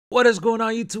What is going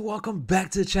on, YouTube? Welcome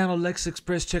back to the channel.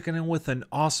 LexxExpress checking in with an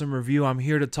awesome review. I'm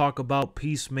here to talk about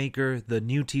Peacemaker, the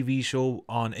new TV show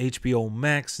on HBO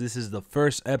Max. This is the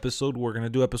first episode. We're going to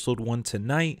do episode 1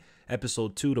 tonight,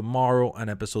 episode 2 tomorrow, and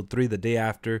episode 3 the day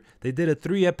after. They did a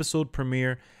 3-episode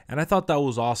premiere, and I thought that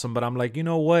was awesome, but I'm like, you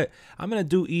know what? I'm going to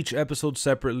do each episode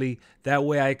separately. That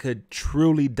way I could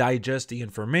truly digest the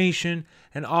information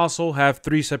and also have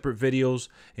 3 separate videos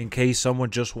in case someone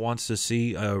just wants to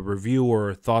see a review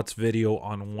or thoughts video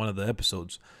on one of the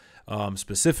episodes,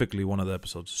 specifically one of the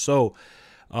episodes. So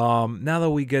now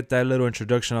that we get that little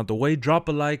introduction out the way, drop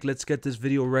a like. Let's get this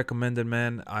video recommended,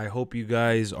 man. I hope you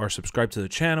guys are subscribed to the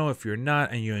channel. If you're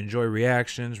not and you enjoy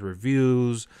reactions,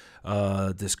 reviews,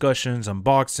 discussions,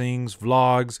 unboxings,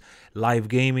 vlogs, live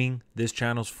gaming, this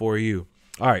channel's for you.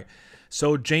 All right,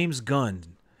 so James Gunn,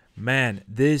 man,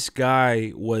 this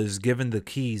guy was given the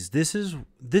keys. This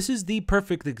is the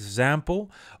perfect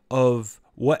example of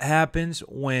what happens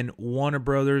when Warner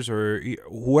Brothers or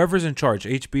whoever's in charge,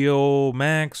 HBO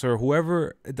Max or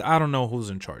whoever, I don't know who's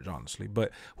in charge, honestly,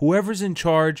 but whoever's in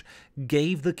charge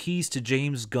gave the keys to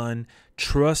James Gunn,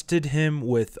 trusted him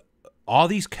with all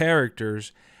these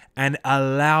characters, and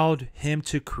allowed him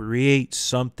to create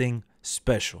something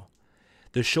special.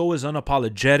 The show is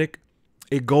unapologetic.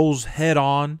 It goes head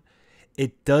on.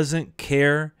 It doesn't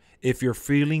care if your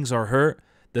feelings are hurt.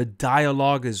 The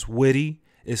dialogue is witty,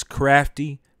 is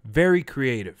crafty, very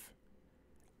creative.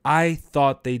 I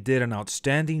thought they did an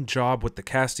outstanding job with the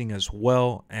casting as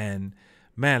well. And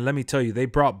man, let me tell you, they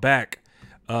brought back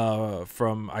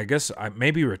from, I guess,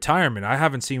 maybe retirement. I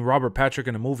haven't seen Robert Patrick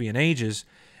in a movie in ages,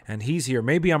 and he's here.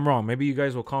 Maybe I'm wrong. Maybe you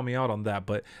guys will call me out on that.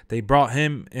 But they brought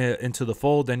him into the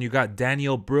fold. Then you got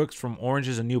Danielle Brooks from Orange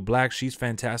is the New Black. She's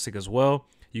fantastic as well.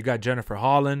 You got Jennifer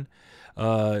Holland.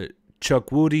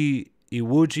 Chukwudi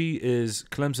Iwuji is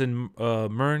Clemson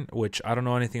Mern, which I don't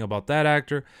know anything about that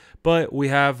actor. But we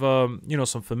have, you know,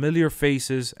 some familiar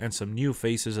faces and some new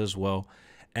faces as well.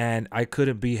 And I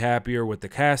couldn't be happier with the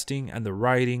casting and the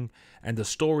writing and the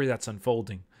story that's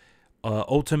unfolding.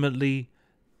 Ultimately,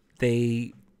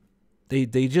 they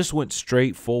just went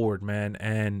straight forward, man.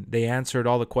 And they answered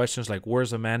all the questions like,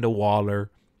 where's Amanda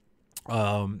Waller?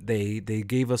 They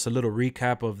gave us a little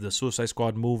recap of the Suicide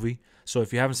Squad movie. So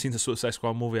if you haven't seen the Suicide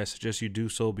Squad movie, I suggest you do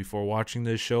so before watching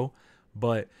this show.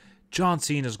 But John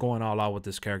Cena is going all out with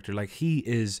this character. Like, he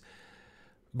is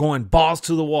going balls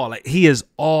to the wall. Like, he is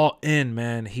all in,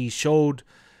 man. He showed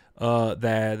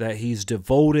that he's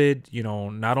devoted. You know,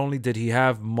 not only did he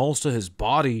have most of his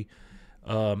body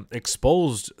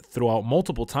exposed throughout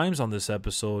multiple times on this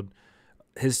episode,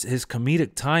 his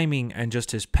comedic timing and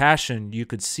just his passion, you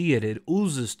could see it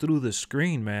oozes through the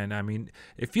screen, man. I mean,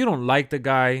 if you don't like the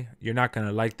guy, you're not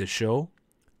gonna like the show.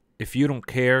 If you don't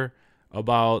care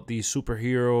about these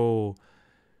superhero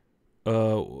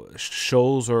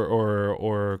shows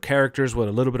or characters with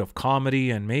a little bit of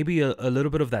comedy and maybe a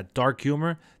little bit of that dark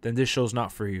humor, then this show's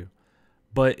not for you.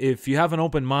 But if you have an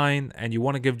open mind and you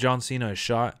want to give John Cena a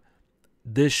shot,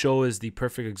 this show is the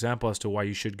perfect example as to why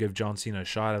you should give John Cena a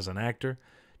shot as an actor.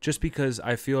 Just because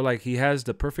I feel like he has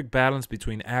the perfect balance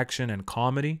between action and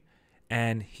comedy,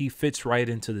 and he fits right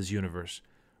into this universe.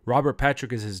 Robert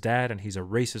Patrick is his dad, and he's a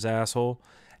racist asshole,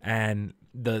 and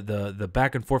the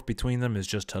back and forth between them is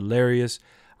just hilarious.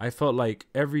 I felt like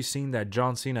every scene that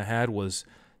John Cena had was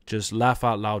just laugh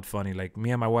out loud funny. Like,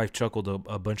 me and my wife chuckled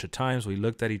a bunch of times. We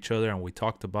looked at each other and we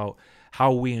talked about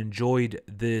how we enjoyed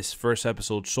this first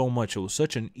episode so much. It was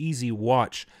such an easy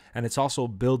watch, and it's also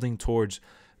building towards,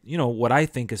 you know, what I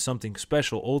think is something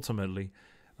special ultimately.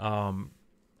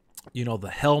 You know, the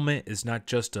helmet is not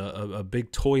just a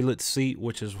big toilet seat,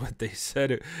 which is what they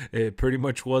said it pretty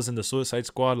much was in the Suicide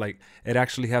Squad. Like, it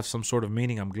actually has some sort of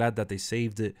meaning. I'm glad that they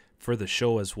saved it for the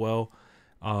show as well.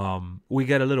 We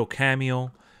get a little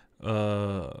cameo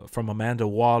from Amanda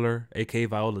Waller, aka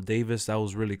Viola Davis. That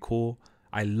was really cool.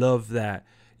 I love that,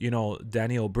 you know,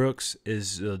 Danielle Brooks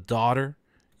is a daughter.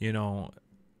 You know,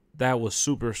 that was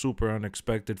super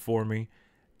unexpected for me.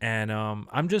 And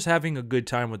I'm just having a good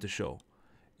time with the show.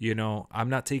 You know, I'm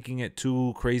not taking it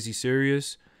too crazy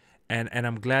serious, and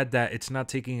I'm glad that it's not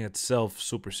taking itself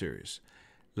super serious.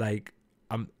 Like,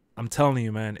 I'm telling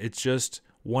you, man, it's just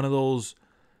one of those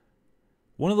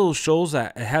shows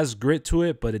that it has grit to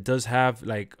it, but it does have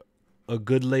like a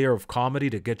good layer of comedy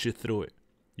to get you through it,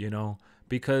 you know,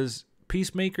 because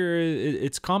Peacemaker,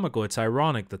 it's comical, it's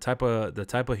ironic, the type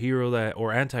of hero that,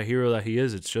 or anti-hero that he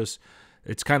is.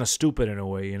 It's kind of stupid in a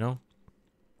way, you know.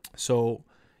 So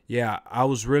yeah, I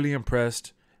was really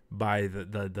impressed by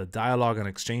the dialogue and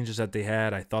exchanges that they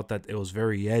had. I thought that it was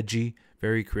very edgy,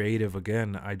 very creative.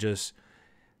 Again,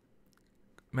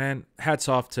 man, hats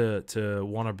off to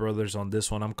Warner Brothers on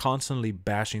this one. I'm constantly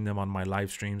bashing them on my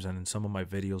live streams and in some of my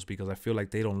videos because I feel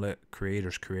like they don't let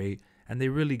creators create, and they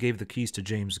really gave the keys to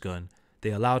James Gunn. They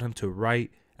allowed him to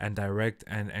write and direct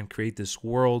and create this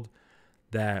world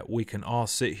that we can all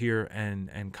sit here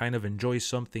and kind of enjoy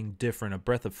something different, a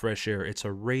breath of fresh air. It's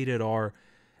a rated R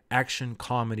action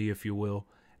comedy, if you will,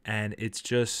 and it's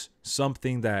just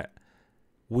something that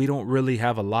we don't really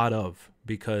have a lot of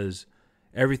because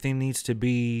everything needs to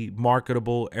be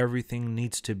marketable. Everything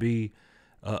needs to be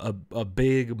a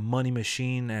big money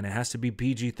machine, and it has to be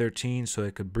PG-13 so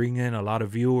it could bring in a lot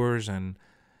of viewers and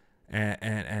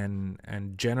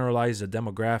generalize the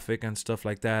demographic and stuff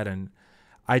like that. And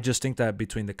I just think that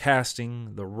between the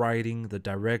casting, the writing, the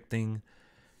directing,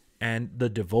 and the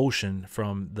devotion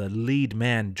from the lead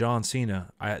man, John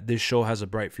Cena, this show has a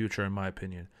bright future in my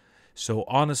opinion. So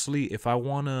honestly, if I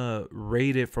want to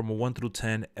rate it from a 1 through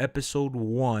 10, episode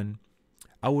 1,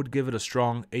 I would give it a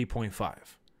strong 8.5.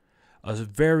 A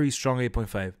very strong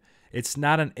 8.5. It's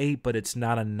not an 8, but it's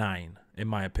not a 9, in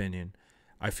my opinion.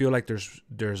 I feel like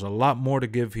there's a lot more to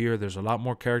give here. There's a lot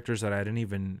more characters that I didn't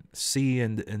even see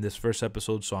in this first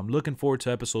episode. So I'm looking forward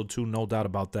to episode 2, no doubt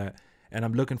about that. And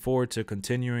I'm looking forward to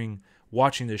continuing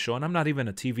watching this show. And I'm not even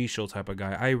a TV show type of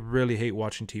guy. I really hate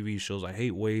watching TV shows. I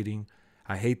hate waiting.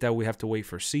 I hate that we have to wait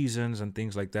for seasons and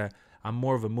things like that. I'm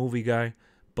more of a movie guy,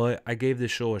 but I gave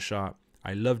this show a shot.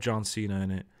 I love John Cena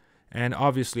in it. And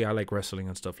obviously, I like wrestling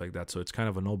and stuff like that. So it's kind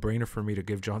of a no-brainer for me to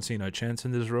give John Cena a chance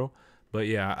in this role. But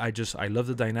yeah, I love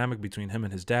the dynamic between him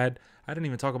and his dad. I didn't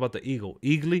even talk about the Eagle.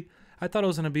 Eagly, I thought it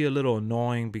was going to be a little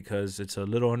annoying because it's a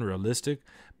little unrealistic,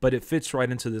 but it fits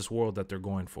right into this world that they're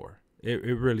going for. It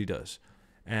really does.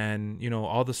 And, you know,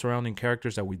 all the surrounding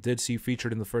characters that we did see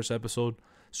featured in the first episode,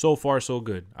 so far, so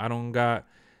good. I don't got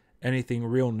anything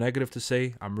real negative to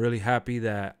say. I'm really happy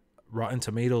that Rotten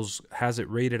Tomatoes has it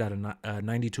rated at a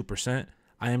 92%.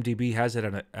 IMDb has it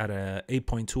at a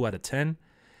 8.2 out of 10.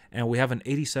 And we have an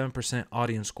 87%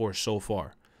 audience score so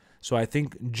far. So I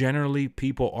think generally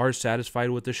people are satisfied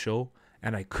with the show.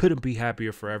 And I couldn't be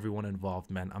happier for everyone involved,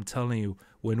 man. I'm telling you,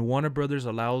 when Warner Brothers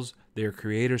allows their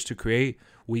creators to create,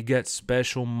 we get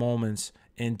special moments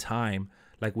in time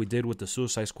like we did with the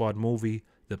Suicide Squad movie,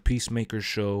 the Peacemaker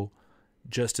show,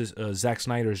 Zack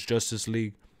Snyder's Justice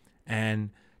League, and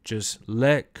just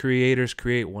let creators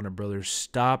create, Warner Brothers.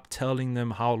 Stop telling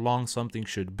them how long something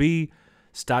should be.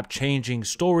 Stop changing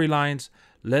storylines.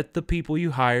 Let the people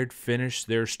you hired finish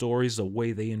their stories the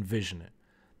way they envision it.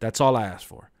 That's all I ask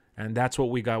for. And that's what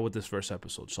we got with this first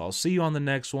episode. So I'll see you on the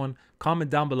next one. Comment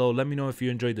down below. Let me know if you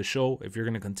enjoyed the show. If you're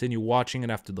going to continue watching it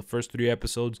after the first 3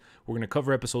 episodes. We're going to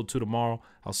cover episode 2 tomorrow.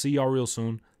 I'll see y'all real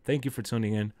soon. Thank you for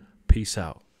tuning in. Peace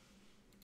out.